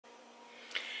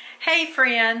Hey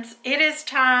friends, it is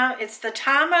time. It's the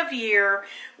time of year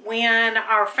when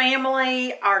our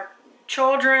family, our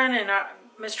children, and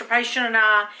Mr. Patient and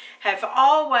I have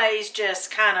always just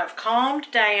kind of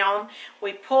calmed down.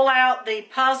 We pull out the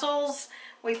puzzles,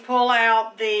 we pull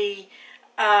out the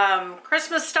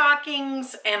Christmas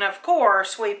stockings, and of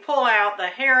course we pull out the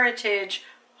heritage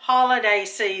holiday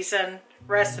season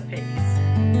recipes.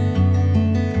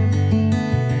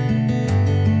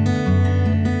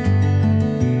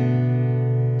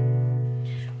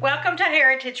 Welcome to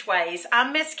Heritage Ways.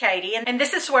 I'm Miss Katie, and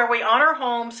this is where we honor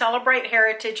home, celebrate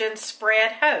heritage, and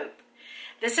spread hope.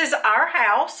 This is our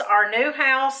house, our new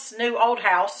old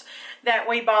house that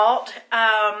we bought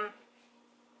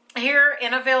here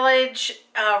in a village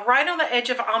right on the edge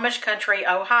of Amish country,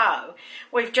 Ohio.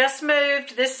 We've just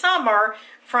moved this summer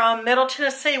from Middle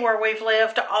Tennessee, where we've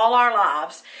lived all our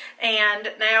lives,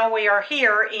 and now we are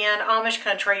here in Amish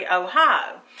country,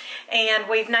 Ohio. And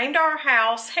we've named our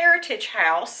house Heritage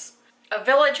House, a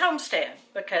village homestead,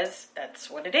 because that's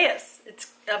what it is.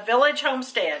 It's a village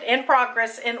homestead in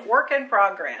progress, in work in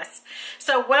progress.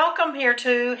 So welcome here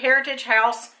to Heritage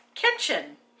House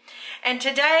Kitchen. And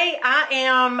today I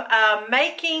am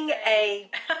making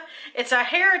it's a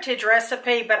heritage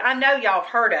recipe, but I know y'all have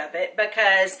heard of it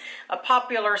because a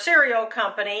popular cereal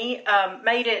company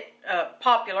made it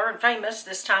popular and famous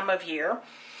this time of year.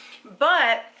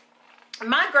 But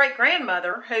my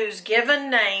great-grandmother, whose given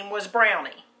name was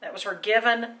Brownie, that was her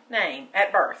given name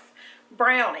at birth,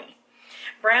 Brownie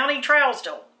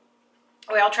Trousdale.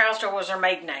 Well, Trousdale was her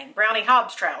maiden name, Brownie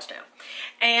Hobbs Trousdale.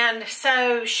 And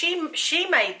so she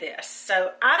made this.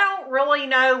 So I don't really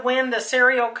know when the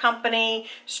cereal company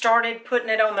started putting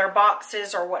it on their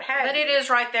boxes or what have you. But it is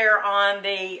right there on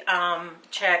the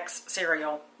Chex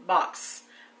cereal box.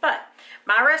 But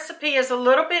my recipe is a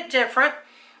little bit different.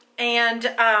 And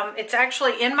it's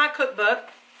actually in my cookbook.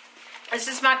 This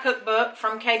is my cookbook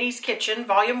from Katie's Kitchen,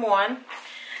 Volume 1.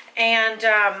 And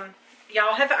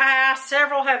y'all have asked,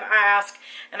 several have asked,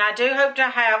 and I do hope to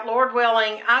have, Lord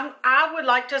willing, I would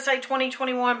like to say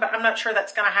 2021, but I'm not sure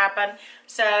that's going to happen.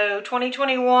 So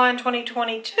 2021,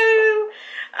 2022,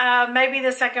 maybe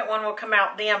the second one will come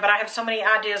out then, but I have so many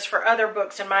ideas for other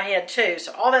books in my head too.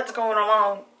 So all that's going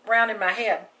around in my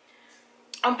head.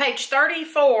 On page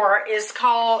 34 is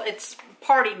called, it's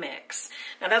Party Mix.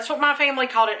 Now that's what my family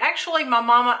called it. Actually, my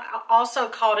mama also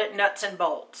called it Nuts and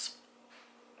Bolts.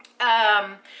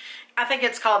 I think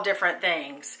it's called different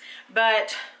things,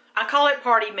 but I call it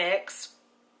Party Mix.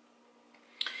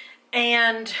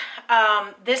 And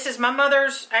this is my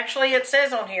mother's, actually it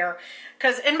says on here,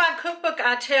 because in my cookbook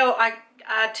I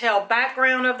tell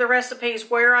background of the recipes,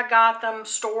 where I got them,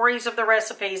 stories of the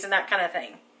recipes, and that kind of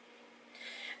thing.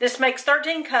 This makes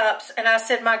 13 cups, and I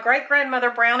said my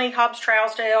great-grandmother Brownie Hobbs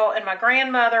Trousdale and my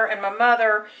grandmother and my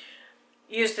mother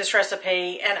used this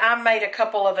recipe, and I made a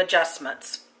couple of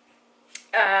adjustments.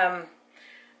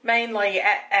 Mainly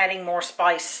adding more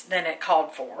spice than it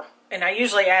called for. And I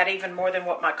usually add even more than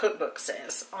what my cookbook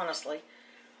says, honestly.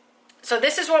 So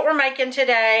this is what we're making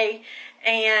today.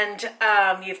 And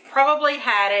you've probably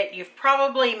had it. You've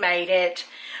probably made it.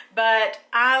 But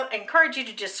I encourage you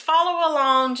to just follow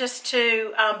along, just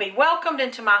to be welcomed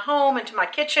into my home, into my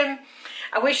kitchen.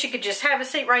 I wish you could just have a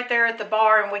seat right there at the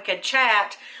bar and we could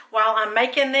chat while I'm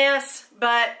making this.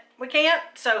 But we can't.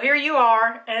 So here you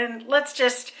are. And let's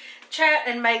just chat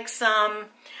and make some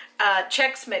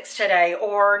Chex Mix today,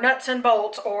 or Nuts and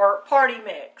Bolts, or Party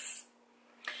Mix.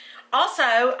 Also,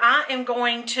 I am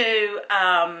going to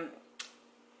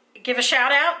give a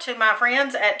shout out to my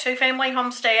friends at Two Family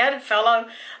Homestead, fellow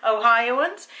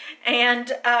Ohioans,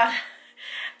 and I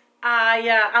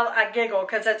giggle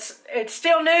because it's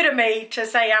still new to me to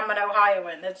say I'm an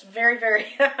Ohioan. That's very, very,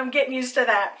 I'm getting used to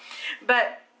that.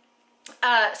 But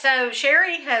so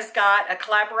Sherry has got a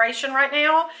collaboration right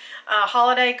now,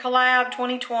 Holiday Collab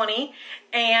 2020,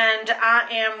 and I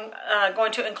am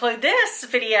going to include this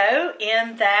video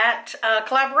in that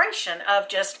collaboration of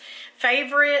just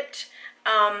favorite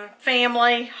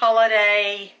family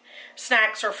holiday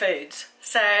snacks or foods.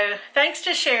 So thanks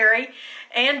to Sherry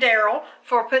and Daryl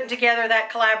for putting together that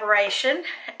collaboration,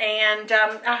 and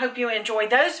I hope you enjoy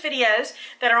those videos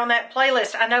that are on that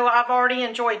playlist. I know I've already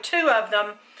enjoyed 2 of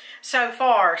them so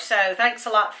far, so thanks a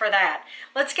lot for that.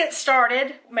 Let's get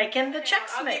started making the Chex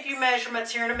Mix. I'll give you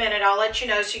measurements here in a minute. I'll let you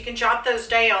know so you can jot those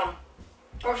down.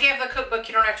 Or if you have a cookbook,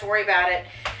 you don't have to worry about it.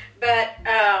 But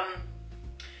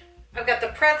I've got the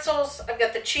pretzels, I've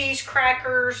got the cheese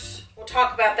crackers. We'll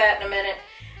talk about that in a minute.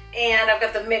 And I've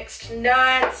got the mixed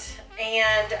nuts,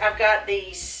 and I've got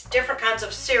these different kinds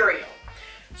of cereal.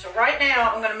 So right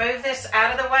now I'm going to move this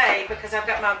out of the way because I've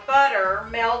got my butter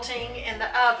melting in the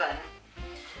oven.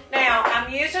 Now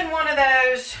I'm using one of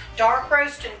those dark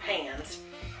roasting pans.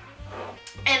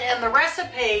 And in the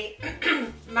recipe,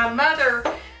 my mother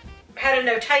had a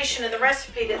notation in the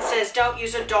recipe that says don't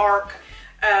use a dark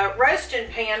roasting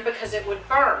pan because it would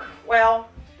burn. Well,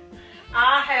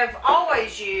 I have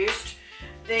always used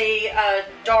the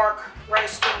dark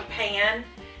roasting pan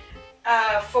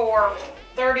for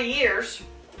 30 years.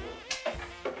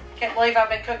 Can't believe I've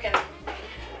been cooking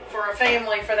for a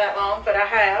family for that long, but I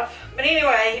have. But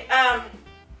anyway,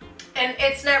 and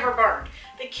it's never burned.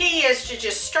 The key is to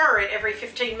just stir it every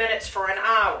 15 minutes for an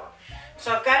hour.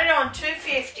 So I've got it on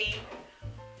 250.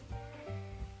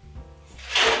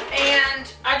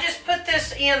 And I just put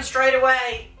this in straight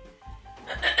away.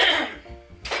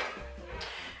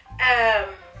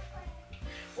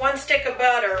 One stick of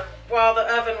butter while the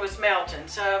oven was melting.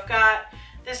 So I've got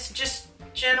this just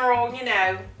general, you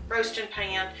know, roasting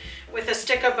pan with a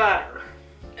stick of butter.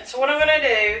 And so what I'm going to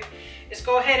do is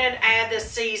go ahead and add the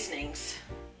seasonings.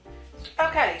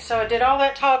 Okay, so I did all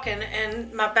that talking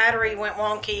and my battery went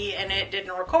wonky and it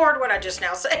didn't record what I just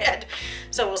now said.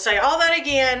 So we'll say all that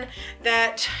again,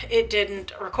 that it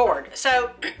didn't record.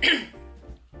 So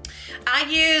I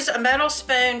use a metal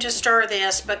spoon to stir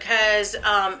this because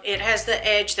it has the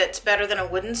edge that's better than a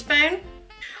wooden spoon.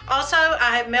 Also,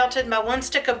 I have melted my 1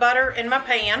 stick of butter in my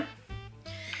pan.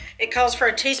 It calls for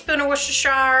a teaspoon of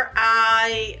Worcestershire.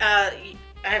 I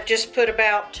have just put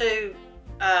about 2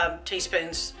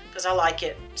 teaspoons because I like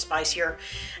it spicier.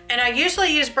 And I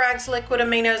usually use Bragg's liquid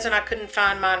aminos and I couldn't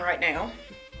find mine right now.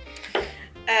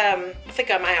 I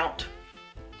think I'm out.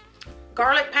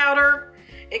 Garlic powder,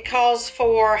 it calls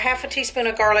for half a teaspoon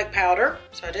of garlic powder.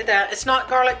 So I did that. It's not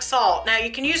garlic salt. Now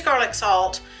you can use garlic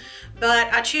salt,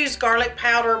 but I choose garlic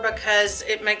powder because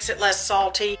it makes it less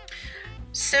salty.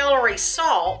 Celery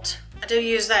salt, I do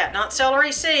use that. Not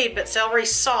celery seed, but celery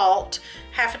salt,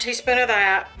 half a teaspoon of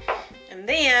that. And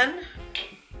then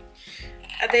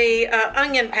the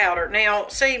onion powder. Now,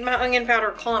 see, my onion powder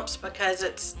clumps because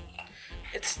it's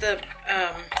the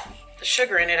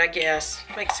sugar in it, I guess,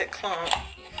 makes it clump.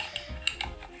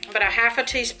 But a half a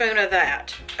teaspoon of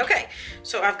that. Okay,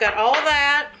 so I've got all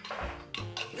that.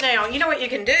 Now, you know what you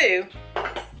can do?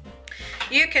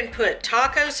 You can put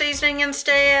taco seasoning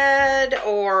instead,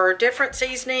 or different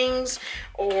seasonings,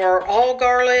 or all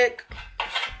garlic,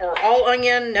 or all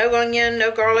onion,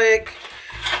 no garlic.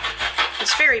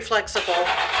 It's very flexible.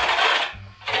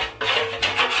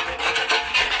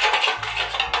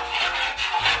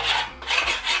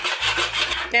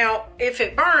 Now, if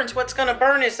it burns, what's going to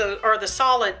burn are the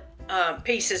solid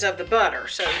pieces of the butter.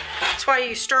 So that's why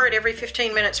you stir it every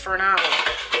 15 minutes for an hour.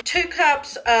 2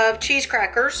 cups of cheese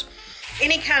crackers.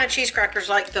 Any kind of cheese crackers,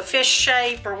 like the fish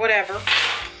shape or whatever.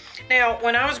 Now,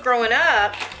 when I was growing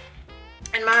up,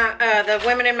 and the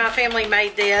women in my family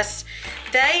made this,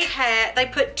 they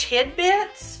put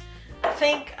tidbits. I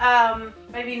think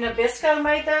maybe Nabisco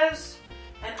made those,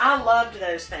 and I loved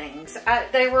those things.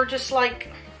 They were just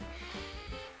like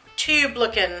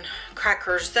tube-looking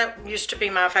crackers. That used to be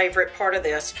my favorite part of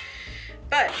this,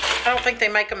 but I don't think they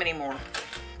make them anymore.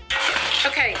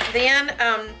 Okay, then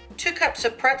 2 cups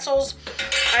of pretzels.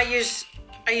 I use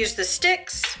the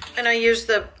sticks, and I use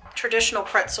the traditional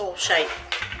pretzel shape.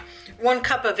 1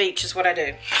 cup of each is what I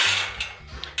do.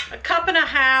 1.5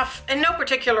 cups, in no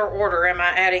particular order am I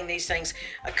adding these things.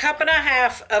 1.5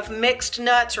 cups of mixed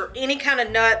nuts, or any kind of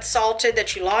nut, salted,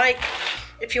 that you like.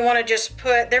 If you want to just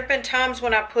put, there have been times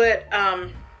when I put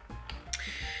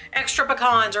extra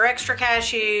pecans or extra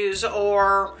cashews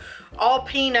or all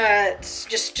peanuts,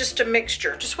 just a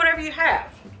mixture, just whatever you have.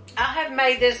 I have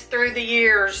made this through the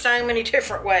years so many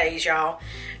different ways, y'all,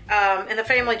 and the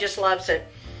family just loves it.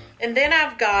 And then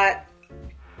I've got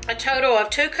a total of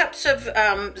 2 cups of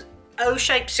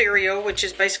O-shaped cereal, which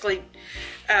is basically,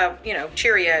 you know,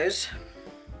 Cheerios.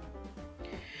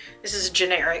 This is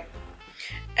generic.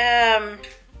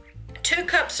 2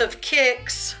 cups of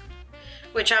Kix,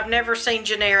 which I've never seen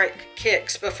generic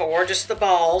Kix before, just the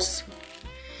balls.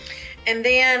 And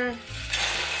then,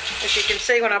 as you can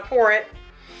see when I pour it,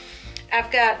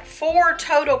 I've got 4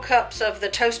 total cups of the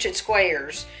toasted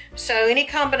squares. So any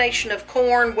combination of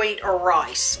corn, wheat, or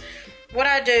rice. What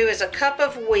I do is a cup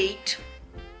of wheat,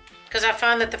 because I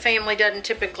find that the family doesn't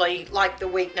typically like the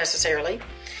wheat necessarily.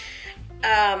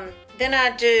 Then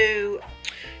I do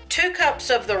 2 cups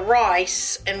of the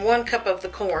rice and 1 cup of the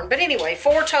corn. But anyway,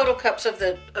 4 total cups of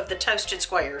the toasted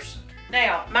squares.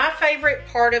 Now, my favorite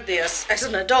part of this as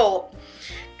an adult,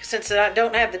 since I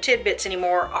don't have the tidbits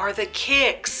anymore, are the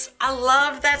Kix.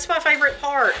 That's my favorite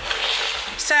part.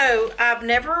 So I've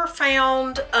never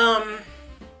found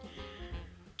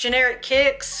generic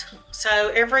kicks. So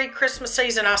every Christmas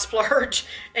season I splurge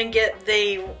and get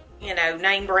the, you know,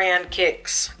 name brand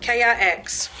kicks.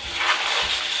 K-I-X.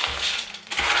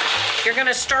 You're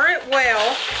gonna stir it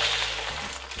well.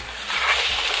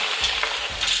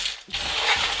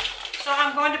 So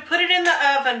I'm going to put it in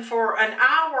the oven for an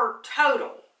hour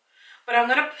total. But I'm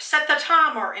gonna set the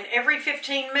timer, and every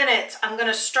 15 minutes I'm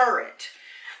gonna stir it.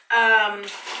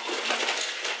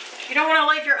 You don't want to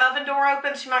leave your oven door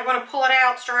open, so you might want to pull it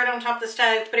out, stir it on top of the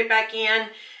stove, put it back in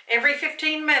every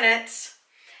 15 minutes.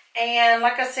 And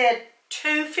like I said,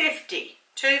 250,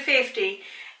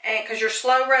 and because you're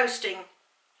slow roasting.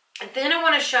 And then I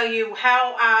want to show you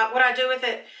how what I do with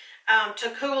it to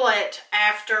cool it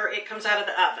after it comes out of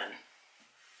the oven.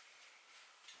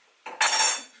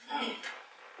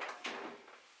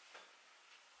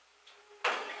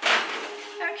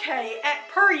 Okay,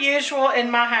 per usual in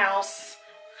my house,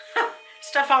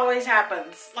 stuff always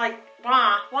happens. Like,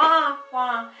 wah.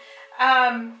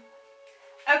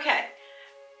 Okay,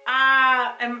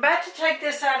 I am about to take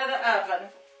this out of the oven,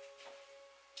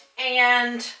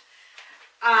 and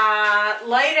I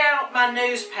laid out my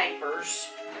newspapers.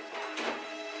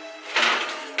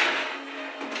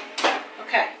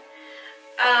 Okay,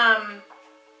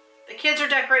 the kids are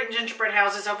decorating gingerbread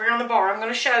houses over here on the bar. I'm going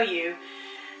to show you.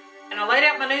 And I laid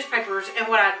out my newspapers, and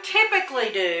what I typically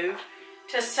do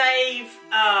to save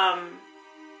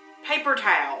paper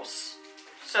towels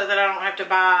so that I don't have to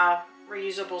buy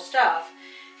reusable stuff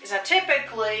is I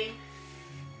typically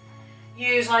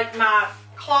use like my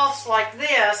cloths like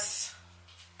this.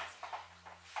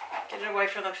 Get it away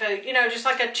from the food. You know, just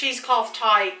like a cheesecloth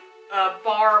type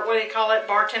bar, what do you call it?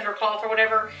 Bartender cloth or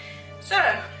whatever. So,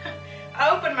 I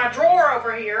opened my drawer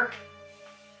over here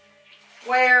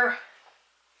where...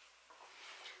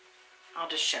 I'll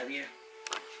just show you.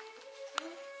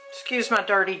 Excuse my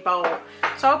dirty bowl.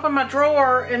 So I opened my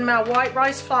drawer in my white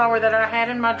rice flour that I had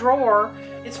in my drawer.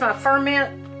 It's my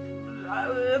ferment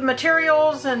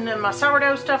materials and my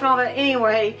sourdough stuff and all that.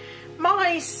 Anyway,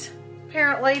 mice,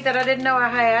 apparently, that I didn't know I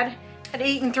had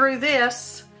eaten through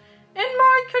this in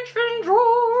my kitchen drawer.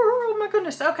 Oh my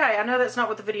goodness. Okay, I know that's not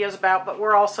what the video's about, but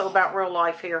we're also about real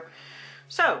life here.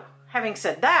 So, having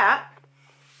said that,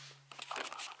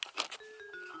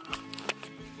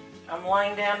 I'm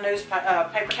laying down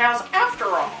paper towels after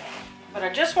all. But I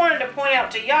just wanted to point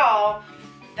out to y'all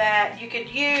that you could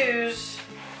use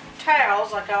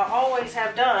towels like I always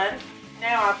have done.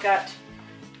 Now I've got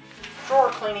drawer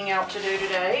cleaning out to do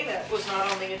today. That was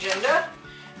not on the agenda.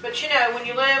 But you know, when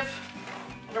you live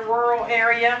in a rural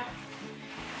area,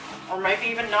 or maybe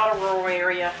even not a rural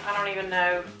area, I don't even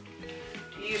know.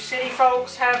 Do you city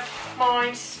folks have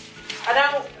mice? I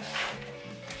don't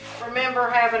remember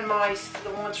having mice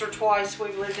the once or twice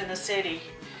we've lived in the city.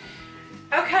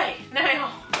 Okay,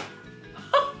 now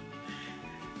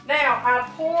I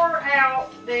pour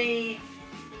out the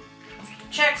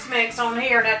Chex Mix on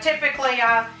here. Now typically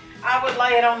I would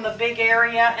lay it on the big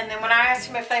area, and then when I asked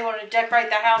them if they wanted to decorate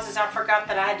the houses, I forgot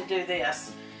that I had to do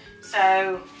this.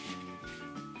 So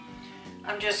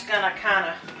I'm just gonna kind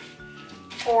of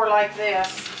pour like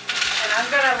this, and I'm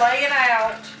gonna lay it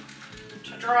out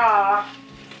to dry.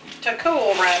 To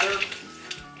cool, rather.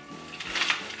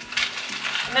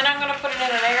 And then I'm going to put it in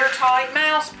an airtight,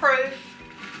 mouse-proof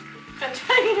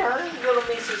container. Little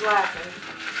Miss is laughing.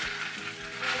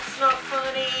 It's not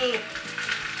funny.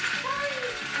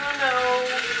 I know.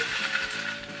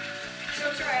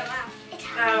 So sorry I laughed.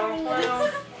 Oh, well,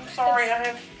 I'm sorry. I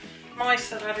have mice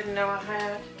that I didn't know I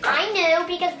had. I knew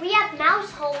because we have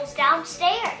mouse holes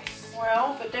downstairs.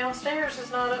 Well, but downstairs is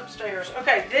not upstairs.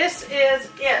 Okay, this is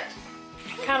it.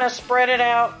 Kind of spread it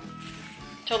out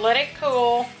to let it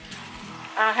cool.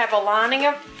 I have a lining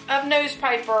of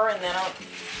newspaper, and then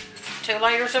 2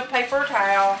 layers of paper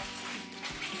towel.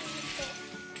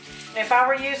 If I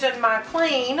were using my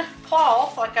clean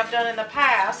cloth like I've done in the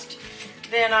past,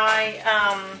 then I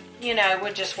you know,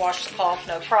 would just wash the cloth,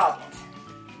 no problem.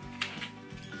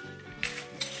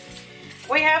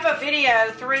 We have a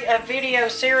video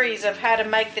series of how to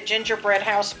make the gingerbread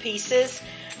house pieces.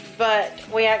 But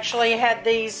we actually had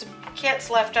these kits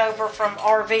left over from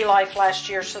RV Life last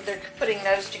year, so they're putting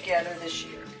those together this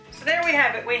year. So there we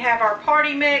have it. We have our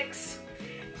party mix,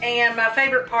 and my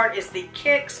favorite part is the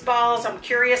Kix balls. I'm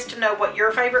curious to know what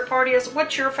your favorite part is.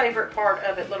 What's your favorite part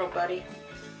of it, little buddy?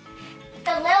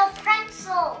 The little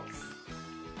pretzels.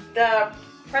 The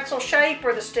pretzel shape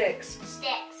or the sticks?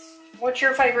 Sticks. What's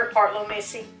your favorite part, little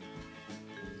Missy?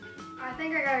 I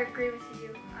think I gotta agree with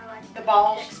you. I like the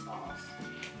balls. Kix balls.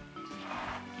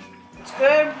 It's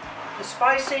good. It's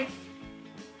spicy.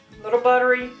 little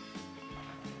buttery.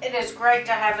 It is great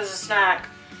to have as a snack.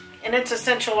 And it's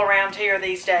essential around here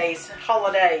these days,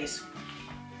 holidays.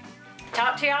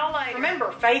 Talk to y'all later.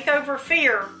 Remember, faith over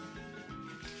fear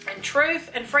and truth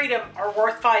and freedom are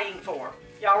worth fighting for.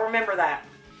 Y'all remember that.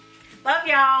 Love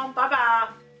y'all. Bye-bye.